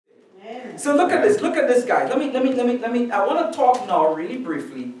So look at this, guys. Let me, I want to talk now really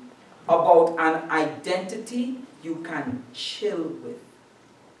briefly about an identity you can chill with.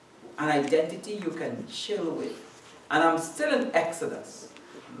 An identity you can chill with. And I'm still in Exodus.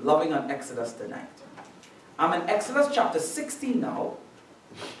 I'm loving on Exodus tonight. I'm in Exodus chapter 16 now.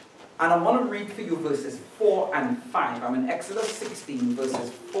 And I want to read for you verses 4 and 5. I'm in Exodus 16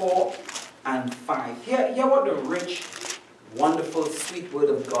 verses 4 and 5. Hear what the rich, wonderful, sweet word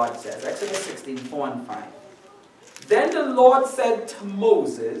of God says. Exodus 16, 4 and 5. Then the Lord said to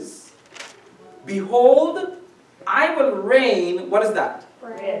Moses, behold, I will rain, what is that?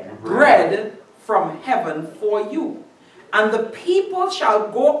 Bread from heaven for you. And the people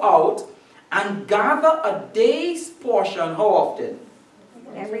shall go out and gather a day's portion, how often?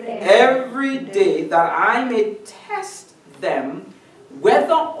 Every day. Every day, that I may test them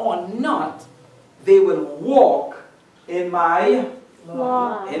whether or not they will walk in my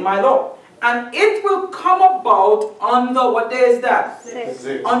law. And it will come about on the, what day is that?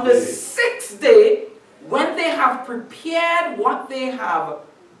 Sixth. On the sixth day, when they have prepared what they have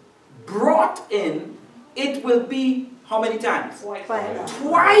brought in, it will be how many times?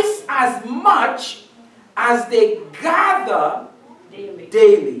 Twice as much as they gather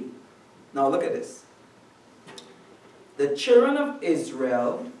daily. Now look at this. The children of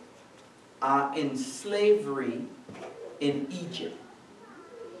Israel are in slavery in Egypt.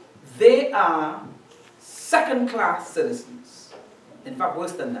 They are second-class citizens. In fact,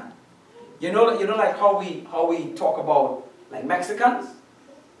 worse than that. You know like how we talk about like Mexicans,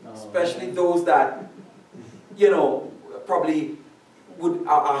 especially those that, you know, probably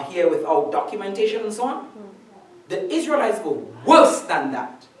are here without documentation and so on. The Israelites were worse than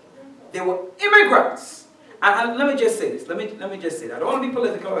that. They were immigrants. And let me just say this. Let me just say that. I don't want to be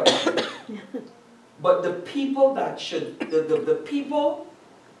political about it. But the people that should the people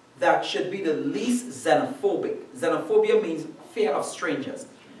that should be the least xenophobic. Xenophobia means fear of strangers.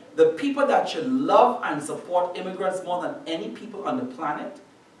 The people that should love and support immigrants more than any people on the planet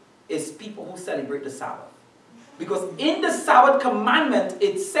is people who celebrate the Sabbath. Because in the Sabbath commandment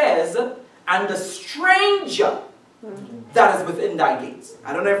it says, and the stranger that is within thy gates.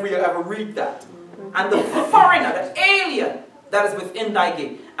 I don't know if you ever read that. And the foreigner, the alien that is within thy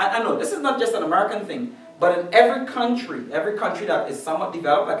gate. And I know this is not just an American thing, but in every country that is somewhat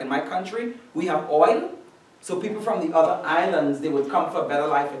developed, like in my country, we have oil. So people from the other islands, they would come for a better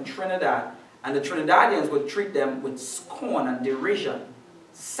life in Trinidad, and the Trinidadians would treat them with scorn and derision.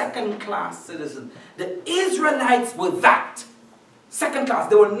 Second-class citizens. The Israelites were that. Second class.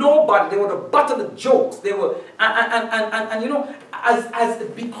 They were nobody. They were the butt of the jokes. They were, and you know, because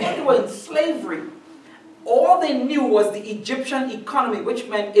they were in slavery, all they knew was the Egyptian economy, which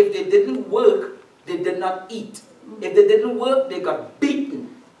meant if they didn't work, they did not eat. If they didn't work, they got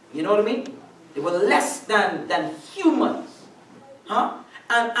beaten. You know what I mean? They were less than humans. Huh?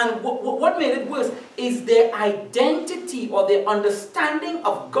 And what made it worse is their identity or their understanding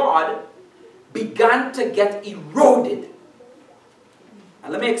of God began to get eroded.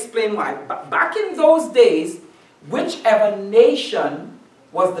 And let me explain why. Back in those days, whichever nation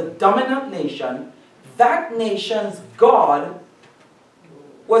was the dominant nation, that nation's God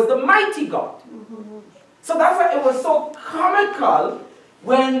was the mighty God. So that's why it was so comical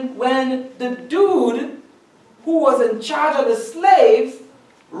when the dude who was in charge of the slaves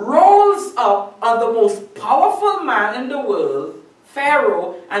rolls up on the most powerful man in the world,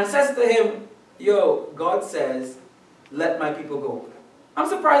 Pharaoh, and says to him, yo, God says, let my people go. I'm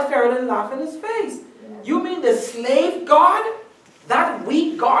surprised Pharaoh didn't laugh in his face. You mean the slave God, that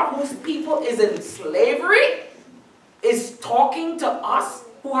weak God whose people is in slavery, is talking to us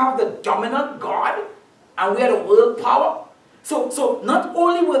who have the dominant God and we are the world power? So not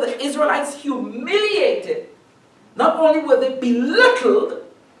only were the Israelites humiliated, not only were they belittled,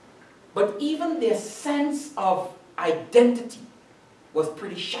 but even their sense of identity was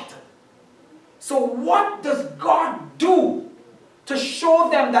pretty shattered. So what does God do to show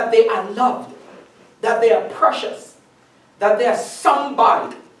them that they are loved, that they are precious, that they are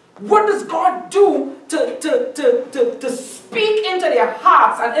somebody? What does God do to speak into their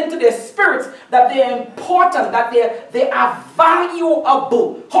hearts and into their spirits that they are important, that they are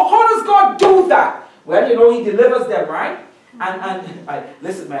valuable? How does God do that? Well, you know, He delivers them, right? And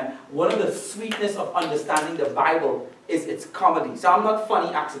listen, man, one of the sweetness of understanding the Bible is its comedy. So I'm not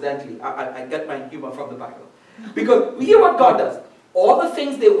funny accidentally. I get my humor from the Bible. Because hear what God does. All the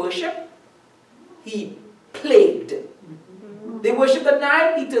things they worship, He plagued. They worship the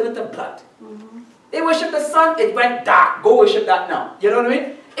Nile, He turned it to blood. They worship the sun, it went dark. Go worship that now. You know what I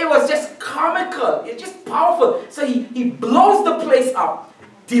mean? It was just comical. It's just powerful. So he blows the place up.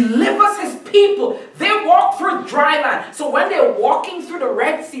 delivers his people. They walk through dry land. So when they're walking through the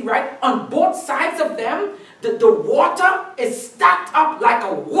Red Sea, right, on both sides of them, the water is stacked up like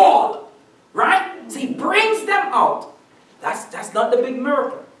a wall, right? So he brings them out. That's not the big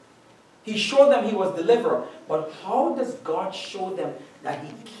miracle. He showed them he was deliverer. But how does God show them that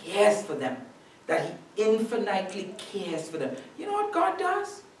he cares for them? That he infinitely cares for them? You know what God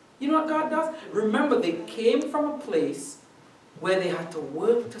does? You know what God does? Remember, they came from a place where they had to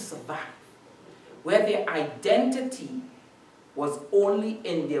work to survive. Where their identity was only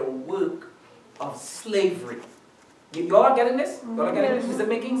in their work of slavery. You all are getting this? You all are getting this? Is it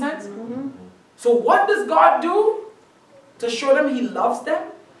making sense? So what does God do to show them he loves them?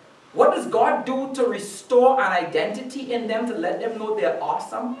 What does God do to restore an identity in them, to let them know they're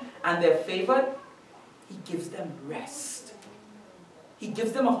awesome and they're favored? He gives them rest. He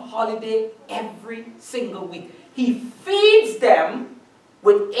gives them a holiday every single week. He feeds them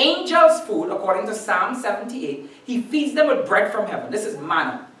with angels' food, according to Psalm 78. He feeds them with bread from heaven. This is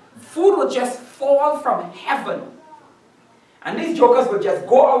manna. Food will just fall from heaven. And these jokers would just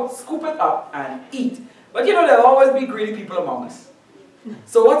go out, scoop it up, and eat. But you know, there'll always be greedy people among us.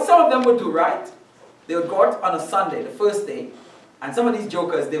 So what some of them would do, right? They would go out on a Sunday, the first day, and some of these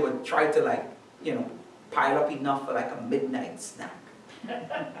jokers, they would try to, like, you know, pile up enough for like a midnight snack.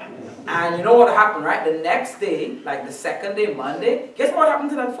 And you know what happened, right? The next day, like the second day, Monday, guess what happened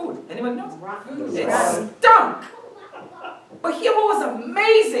to that food? Anyone knows? It stunk. But here what was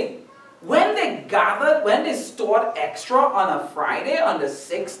amazing. When they gathered, when they stored extra on a Friday, on the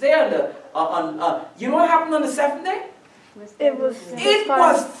 6th day, you know what happened on the 7th day? It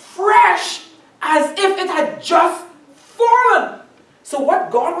was fresh, as if it had just fallen. So what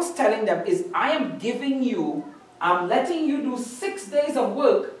God was telling them is, I am giving you, I'm letting you do 6 days of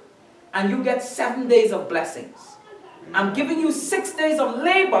work, and you get 7 days of blessings. I'm giving you 6 days of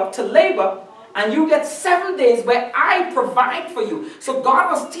labor to labor, and you get 7 days where I provide for you. So God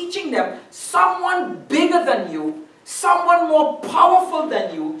was teaching them, someone bigger than you, someone more powerful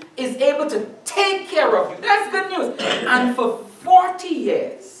than you is able to take care of you. That's good news. And for 40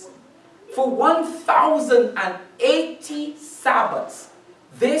 years, for 1,080 Sabbaths,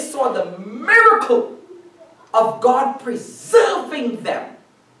 they saw the miracle of God preserving them.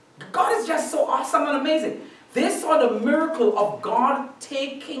 God is just so awesome and amazing. They saw the miracle of God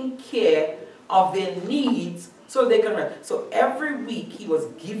taking care of their needs so they can rest. So every week he was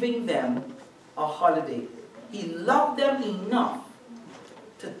giving them a holiday. He loved them enough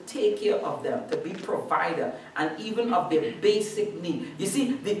to take care of them, to be provider, and even of their basic need. You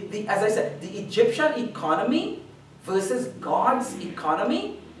see, as I said, the Egyptian economy versus God's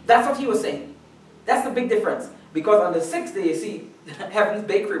economy, that's what he was saying. That's the big difference. Because on the 6th day, you see, Heaven's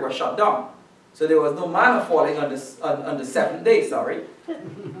Bakery was shut down. So there was no manna falling on the 7th day, sorry.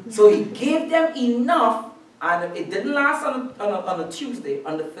 So he gave them enough, and it didn't last on a Tuesday,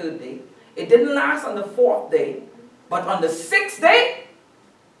 on the 3rd day. It didn't last on the 4th day. But on the 6th day,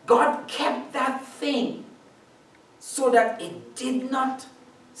 God kept that thing so that it did not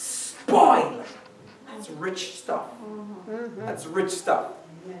spoil. That's rich stuff. That's rich stuff.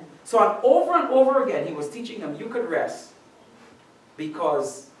 So over and over again, he was teaching them, you could rest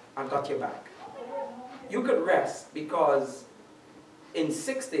because I got your back. You could rest because in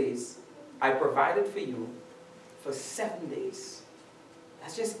 6 days, I provided for you for 7 days.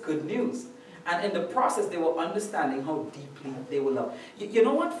 That's just good news. And in the process, they were understanding how deeply they were loved. You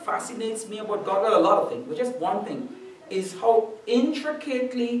know what fascinates me about God? Well, a lot of things, but just one thing is how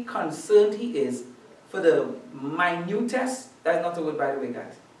intricately concerned he is for the minutest, that's not a word by the way,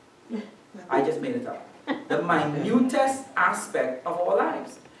 guys. I just made it up. The minutest aspect of our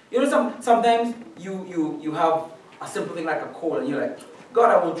lives. You know, sometimes you have a simple thing like a cold and you're like, God,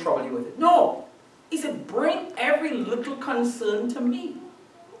 I won't trouble you with it. No. He said, bring every little concern to me.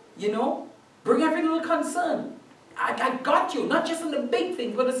 You know? Bring every little concern. I got you. Not just on the big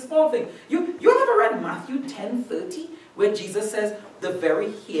things, but the small thing. You ever read Matthew 10:30, where Jesus says, the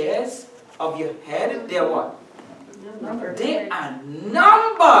very hairs of your head, they're what? They are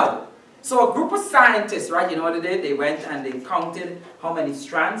numbered. So a group of scientists, right, you know what they did? They went and they counted how many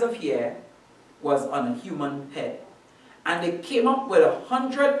strands of hair was on a human head. And they came up with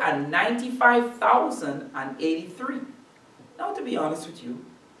 195,083. Now, to be honest with you,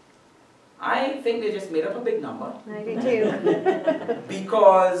 I think they just made up a big number. I do too.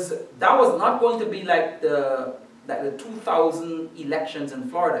 Because that was not going to be like the 2000 elections in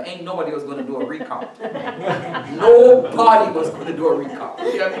Florida. Ain't nobody was going to do a recount. Nobody was going to do a recount.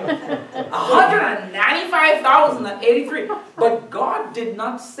 195,083. But God did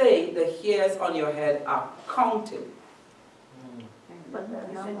not say the hairs on your head are counted.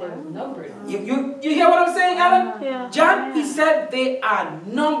 You hear what I'm saying, Alan? Yeah. John, he said they are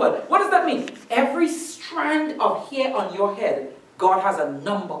numbered. What does that mean? Every strand of hair on your head, God has a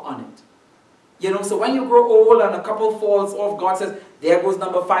number on it. You know, so when you grow old and a couple falls off, God says, there goes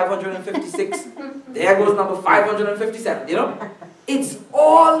number 556. There goes number 557. You know? It's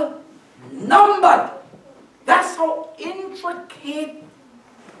all numbered. That's how intricate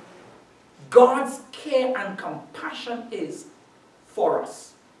God's care and compassion is for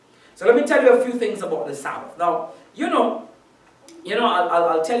us. So let me tell you a few things about the Sabbath. Now,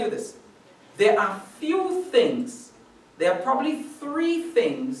 I'll tell you this. There are few things, there are probably 3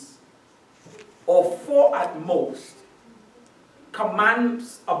 things, or 4 at most,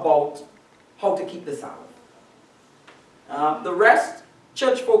 commands about how to keep the Sabbath. The rest,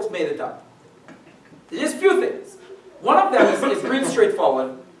 church folks made it up. There's few things. One of them is real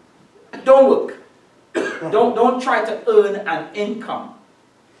straightforward. Don't work. Don't try to earn an income,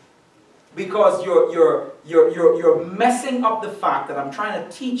 because you're messing up the fact that I'm trying to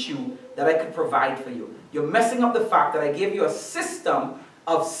teach you that I could provide for you. You're messing up the fact that I gave you a system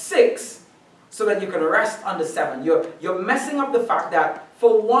of 6 so that you can rest on the 7. You're messing up the fact that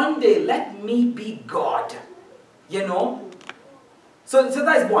for one day, let me be God. You know? So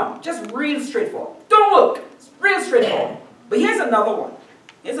that's one. Just real straightforward. Don't work. It's real straightforward. But here's another one.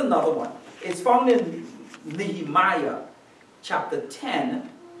 Here's another one. It's found in Nehemiah chapter 10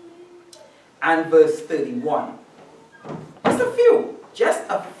 and verse 31. Just a few. Just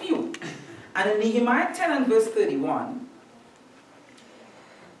a few. And in Nehemiah 10 and verse 31,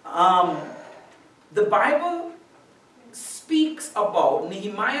 the Bible speaks about,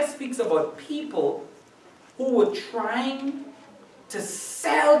 Nehemiah speaks about people who were trying to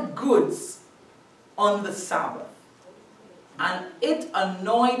sell goods on the Sabbath. And it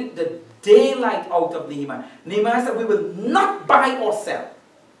annoyed the daylight out of Nehemiah. Nehemiah said, we will not buy or sell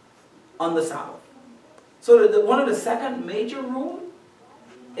on the Sabbath. So one of the second major rules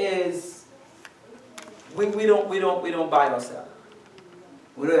is we don't buy or sell.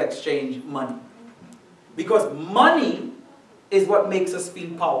 We don't exchange money. Because money is what makes us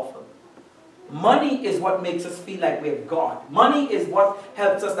feel powerful. Money is what makes us feel like we're God. Money is what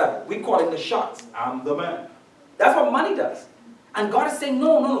helps us that we call it the shots. I'm the man. That's what money does. And God is saying,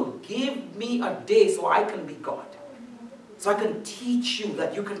 no, give me a day so I can be God. So I can teach you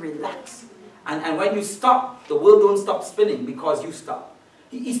that you can relax. And when you stop, the world don't stop spinning because you stop.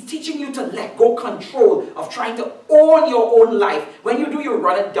 He's teaching you to let go control of trying to own your own life. When you do, you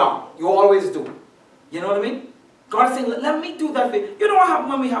run it down. You always do. You know what I mean? God is saying, let me do that for you. You know what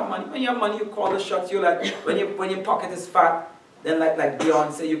happens when we have money? When you have money, you call the shots. You're like, when your pocket is fat, then like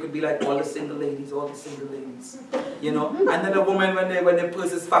Beyonce, you could be like all the single ladies. You know? And then a woman, when their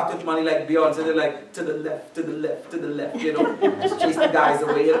purse is fat with money like Beyonce, they're like, to the left, you know? Just chase the guys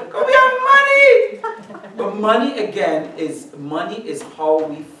away. You know? Go, we have money! But money, again, is how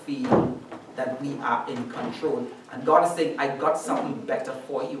we feel that we are in control. And God is saying, I got something better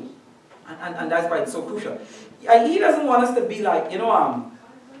for you. And that's why it's so crucial. He doesn't want us to be like, you know,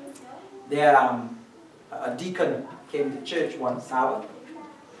 a deacon came to church one Sabbath,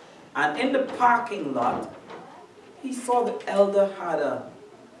 and in the parking lot, he saw the elder had a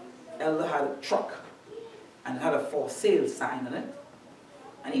truck, and it had a for sale sign on it.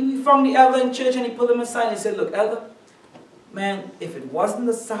 And he found the elder in church, and he pulled him aside and he said, look, elder, man, if it wasn't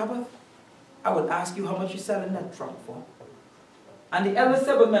the Sabbath, I would ask you how much you're selling that truck for. And the elder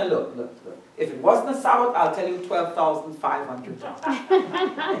said, but man, look. If it wasn't a Sabbath, I'll tell you $12,500. And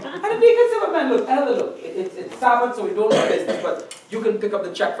the deacon said, but man, look, elder, look, it's Sabbath, so we don't do business, but you can pick up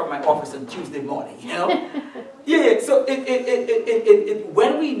the check from my office on Tuesday morning, you know? Yeah, so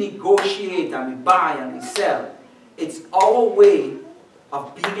when we negotiate and we buy and we sell, it's our way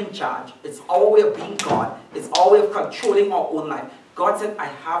of being in charge. It's our way of being God. It's our way of controlling our own life. God said, I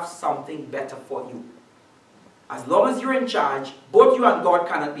have something better for you. As long as you're in charge, both you and God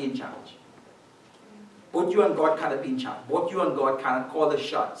cannot be in charge. Both you and God cannot be in charge. Both you and God cannot call the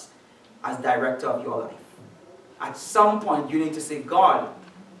shots as director of your life. At some point, you need to say, God,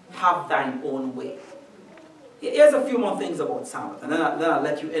 have thine own way. Here's a few more things about Sabbath, and then I'll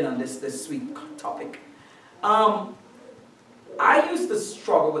let you in on this sweet topic. I used to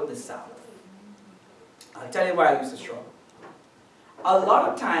struggle with the Sabbath. I'll tell you why I used to struggle. A lot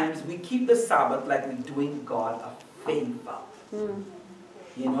of times, we keep the Sabbath like we're doing God a favor.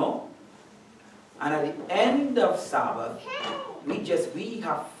 You know? And at the end of Sabbath, we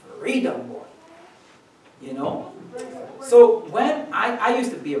have freedom, boy. You know? So when I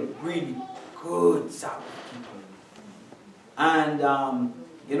used to be a really good Sabbath keeper. And,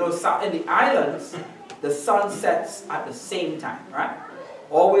 you know, in the islands, the sun sets at the same time, right?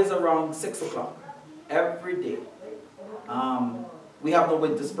 Always around 6 o'clock, every day. We have no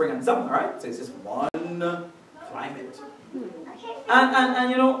winter, spring, and summer, right? So it's just one climate.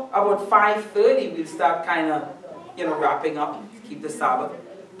 And you know, about 5:30, we'll start kind of, you know, wrapping up, keep the Sabbath.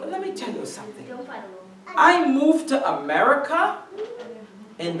 But let me tell you something. I moved to America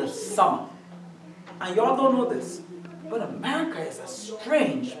in the summer. And y'all don't know this, but America is a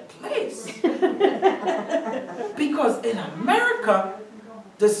strange place. Because in America,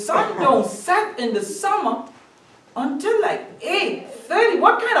 the sun don't set in the summer until like 8:30.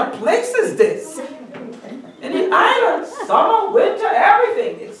 What kind of place is this? In the island, summer, winter,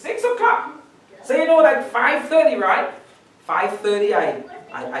 everything. It's 6 o'clock. So you know, like 5:30, right? 5:30,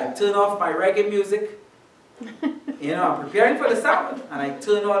 I turn off my reggae music. You know, I'm preparing for the Sabbath, and I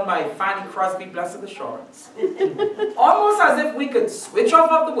turn on my Fanny Crosby Blessed Assurance. Almost as if we could switch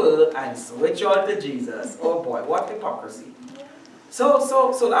off of the world and switch on to Jesus. Oh boy, what hypocrisy. So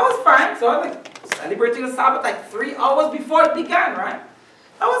that was fine. So I was like celebrating the Sabbath like 3 hours before it began, right?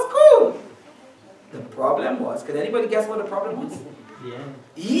 That was cool. The problem was, could anybody guess what the problem was? Yeah.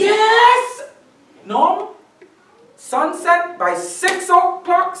 Yes! No. Sunset by 6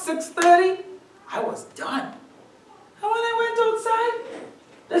 o'clock, 6:30, I was done. And when I went outside,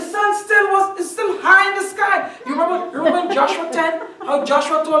 the sun is still high in the sky. You remember in Joshua 10, how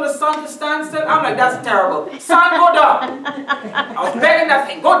Joshua told the sun to stand still? I'm like, that's terrible. Sun, go down. I was begging that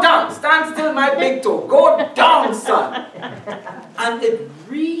thing, go down. Stand still, my big toe. Go down, sun. And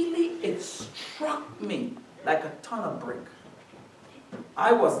it struck me like a ton of brick.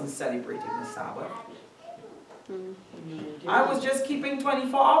 I wasn't celebrating the Sabbath. I was just keeping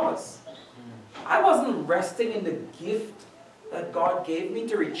 24 hours. I wasn't resting in the gift that God gave me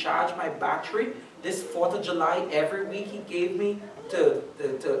to recharge my battery. This 4th of July, every week He gave me to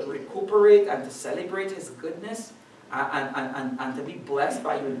recuperate and to celebrate His goodness and to be blessed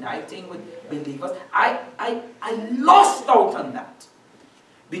by uniting with believers. I lost out on that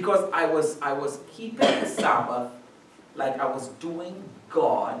because I was keeping the Sabbath like I was doing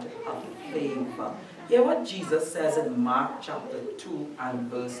God a favor. Hear what Jesus says in Mark chapter 2 and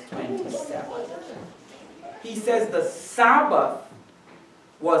verse 27. He says the Sabbath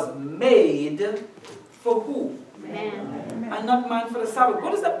was made for who? Man. And not man for the Sabbath.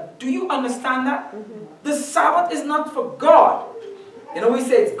 What is that? Do you understand that? The Sabbath is not for God. You know, we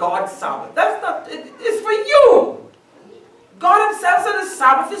say it's God's Sabbath. That's not, it's for you. God Himself said the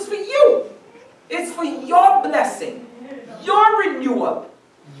Sabbath is for you. It's for your blessing, your renewal,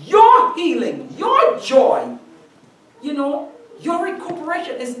 your healing, your joy, you know, your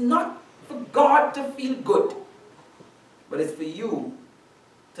recuperation is not for God to feel good, but it's for you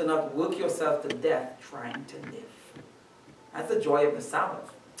to not work yourself to death trying to live. That's the joy of the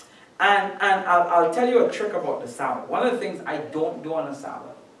Sabbath. And I'll tell you a trick about the Sabbath. One of the things I don't do on the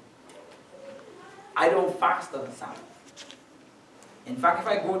Sabbath, I don't fast on the Sabbath. In fact,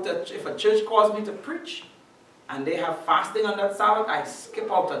 if a church calls me to preach, and they have fasting on that Sabbath, I skip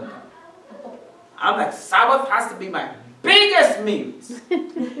out on them. I'm like, Sabbath has to be my biggest meals.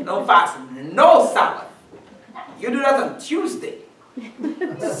 No fast, no Sabbath. You do that on Tuesday.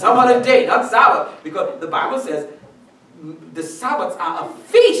 Some other day, not Sabbath. Because the Bible says the Sabbaths are a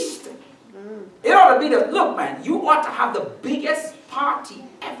feast. It ought to be the, look man, you ought to have the biggest party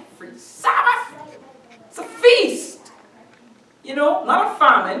every Sabbath. It's a feast. You know, not a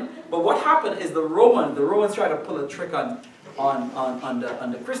famine, but what happened is the Romans tried to pull a trick on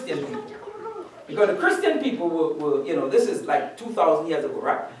the Christian people. Because the Christian people were, you know, this is like 2,000 years ago,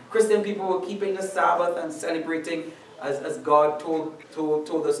 right? Christian people were keeping the Sabbath and celebrating as God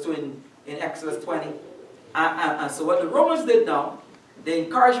told us to in Exodus 20. And so what the Romans did now, they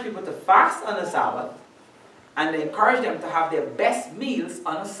encouraged people to fast on the Sabbath, and they encouraged them to have their best meals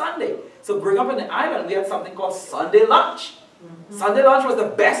on a Sunday. So growing up in the island, we had something called Sunday lunch. Sunday lunch was the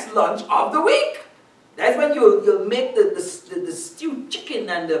best lunch of the week. That's when you'll make the stewed chicken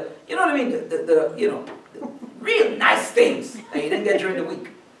and the, you know what I mean, the real nice things that you didn't get during the week.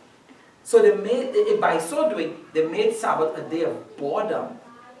 So they made, by so doing, they made Sabbath a day of boredom.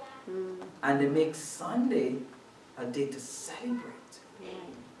 And they make Sunday a day to celebrate.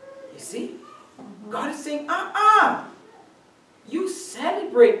 You see? God is saying, you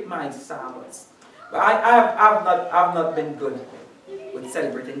celebrate my Sabbaths. But I've not been good with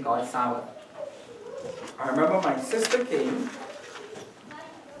celebrating God's Sabbath. I remember my sister came.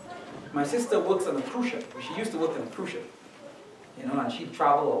 My sister works on a cruise ship. She used to work on a cruise ship. You know, and she'd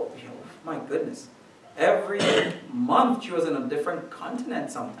travel, you know, my goodness. Every month she was in a different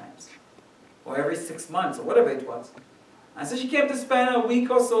continent sometimes. Or every 6 months, or whatever it was. And so she came to spend a week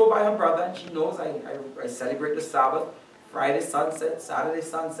or so by her brother, and she knows I celebrate the Sabbath, Friday sunset, Saturday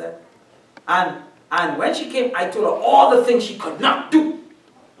sunset. And when she came, I told her all the things she could not do.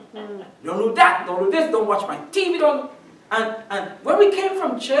 Don't do that, don't do this, don't watch my TV, don't. And when we came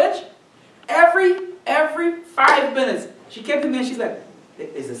from church, every 5 minutes, she came to me and she's like,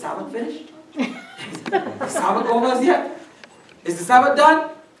 is the Sabbath finished? Is the Sabbath over yet? Is the Sabbath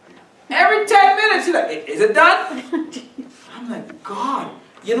done? Every 10 minutes, she's like, is it done? I'm like, God.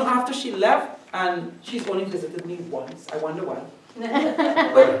 You know, after she left, and she's only visited me once, I wonder why.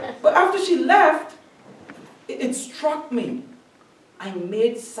 but after she left, it struck me. I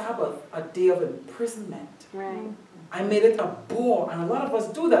made Sabbath a day of imprisonment. Right. I made it a bore, and a lot of us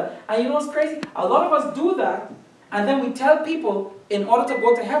do that. And you know what's crazy? A lot of us do that, and then we tell people in order to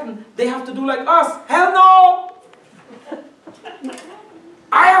go to heaven, they have to do like us. Hell no!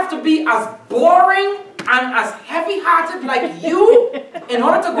 I have to be as boring and as heavy-hearted like you in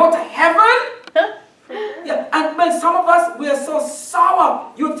order to go to heaven? Yeah, and when some of us, we are so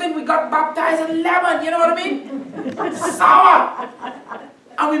sour. You think we got baptized in lemon, you know what I mean? Sour.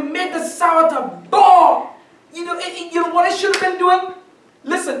 And we make the sour to bore. You know what I should have been doing?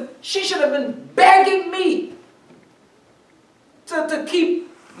 Listen, she should have been begging me to keep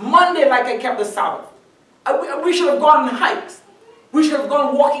Monday like I kept the Sabbath. We should have gone on hikes. We should have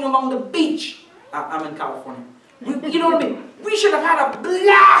gone walking along the beach. I'm in California. You know what I mean? We should have had a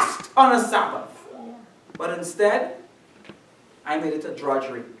blast on a Sabbath. But instead, I made it a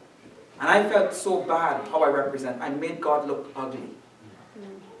drudgery. And I felt so bad how I represent. I made God look ugly.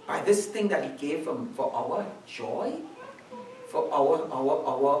 By this thing that He gave for our joy, for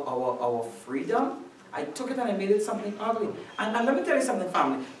our freedom, I took it and I made it something ugly. And let me tell you something,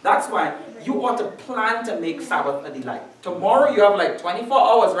 family. That's why you ought to plan to make Sabbath a delight. Tomorrow you have like 24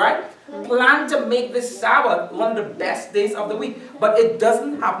 hours, right? Plan to make this Sabbath one of the best days of the week. But it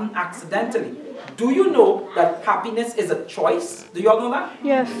doesn't happen accidentally. Do you know that happiness is a choice? Do you all know that?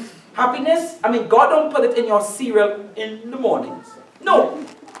 Yes. Happiness, I mean, God don't put it in your cereal in the mornings. No.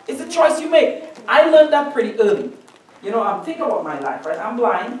 It's a choice you make. I learned that pretty early. You know, I'm thinking about my life, right? I'm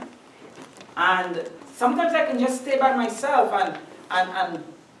blind. And sometimes I can just stay by myself and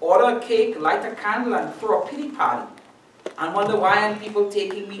order a cake, light a candle, and throw a pity party. And wonder why aren't people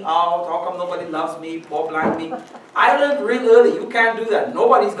taking me out? How come nobody loves me? Poor blind me. I learned real early, you can't do that.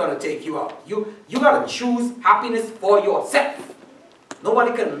 Nobody's going to take you out. You got to choose happiness for yourself.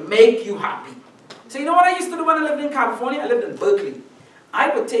 Nobody can make you happy. So you know what I used to do when I lived in California? I lived in Berkeley.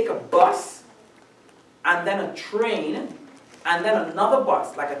 I would take a bus, and then a train, and then another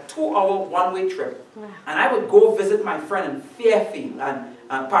bus, like a 2-hour one-way trip. And I would go visit my friend in Fairfield. And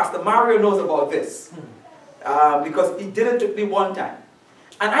Pastor Mario knows about this. Because he did it with me one time.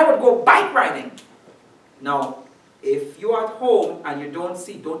 And I would go bike riding. Now, if you're at home and you don't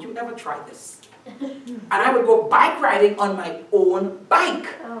see, don't you ever try this. And I would go bike riding on my own bike.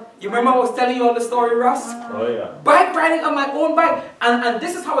 You remember I was telling you all the story, Russ? Oh, yeah. Bike riding on my own bike. And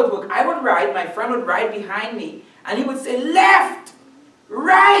this is how it worked. I would ride, my friend would ride behind me, and he would say, left,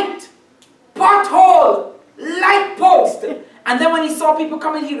 right, pothole, light post. And then when he saw people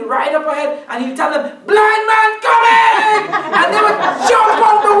coming, he'd ride up ahead and he'd tell them, blind man coming! And they would jump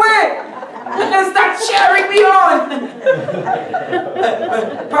out the way and then start cheering me on.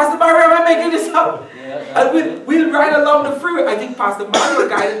 Pastor Mario, am I making this up? And we'll ride along the freeway. I think Pastor Mario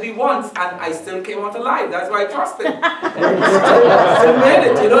guided me once and I still came out alive. That's why I trust him. Still made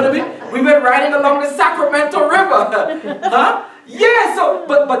it, you know what I mean? We went riding along the Sacramento River. Huh? Yeah, so,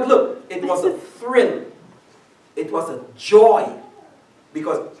 but look, it was a thrill. It was a joy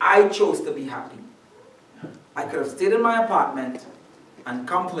because I chose to be happy. I could have stayed in my apartment and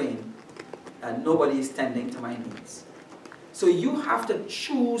complained that nobody is tending to my needs. So you have to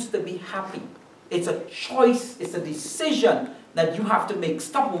choose to be happy. It's a choice, it's a decision that you have to make.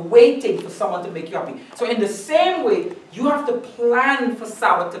 Stop waiting for someone to make you happy. So in the same way, you have to plan for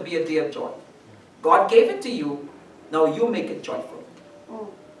Sabbath to be a day of joy. God gave it to you, now you make it joyful.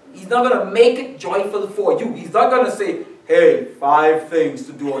 He's not going to make it joyful for you. He's not going to say, hey, 5 things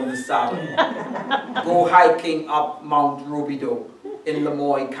to do on this Sabbath. Go hiking up Mount Rubidoux in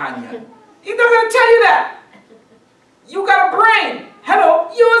Lemoyne Canyon. He's not going to tell you that. You got a brain. Hello,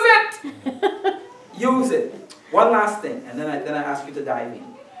 use it. Use it. One last thing, and then I ask you to dive in.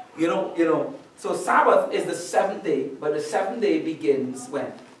 You know, so Sabbath is the 7th day, but the 7th day begins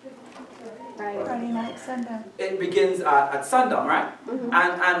when? Friday night, sundown. It begins at sundown, right? Mm-hmm.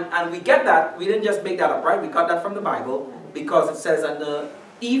 And we get that. We didn't just make that up, right? We got that from the Bible because it says, and the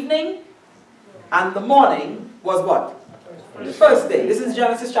evening and the morning was what? The first day. This is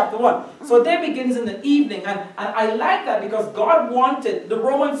Genesis chapter 1. So day begins in the evening, and I like that because God wanted, the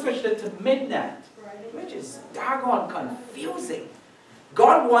Romans switched it to midnight, which is doggone confusing.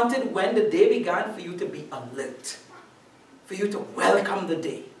 God wanted when the day began for you to be alert, for you to welcome the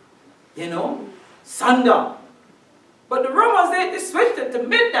day. You know, sundown. But the Romans, they switched it to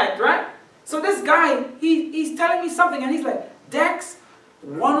midnight, right? So this guy, he's telling me something, and he's like, Dex,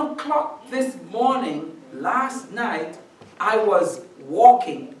 1 o'clock this morning, last night, I was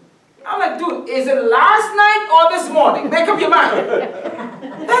walking. I'm like, dude, is it last night or this morning? Make up your mind.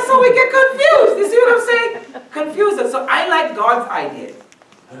 That's how we get confused. You see what I'm saying? Confused. So I like God's idea.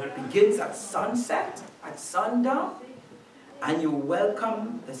 It begins at sunset, at sundown, and you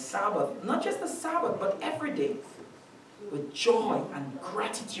welcome the Sabbath, not just the Sabbath, but every day, with joy and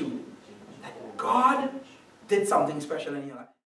gratitude that God did something special in your life.